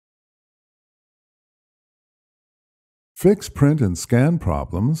Fix print and scan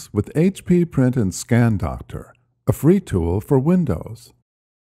problems with HP Print and Scan Doctor, a free tool for Windows.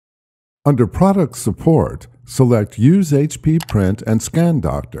 Under Product Support, select Use HP Print and Scan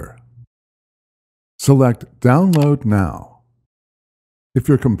Doctor. Select Download Now. If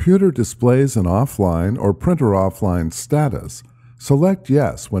your computer displays an offline or printer offline status, select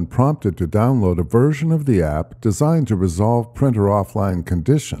Yes when prompted to download a version of the app designed to resolve printer offline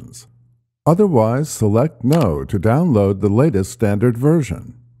conditions. Otherwise, select No to download the latest standard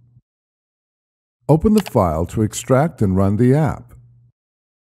version. Open the file to extract and run the app.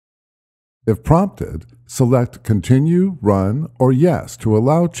 If prompted, select Continue, Run, or Yes to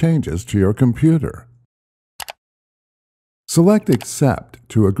allow changes to your computer. Select Accept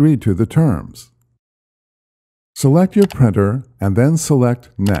to agree to the terms. Select your printer and then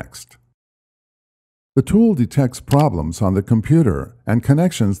select Next. The tool detects problems on the computer and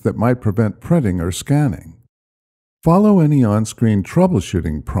connections that might prevent printing or scanning. Follow any on-screen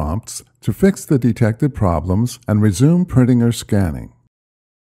troubleshooting prompts to fix the detected problems and resume printing or scanning.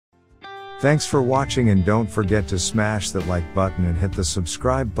 Thanks for watching, and don't forget to smash that like button and hit the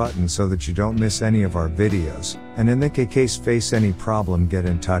subscribe button so that you don't miss any of our videos, and in the case face any problem, get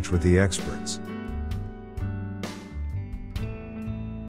in touch with the experts.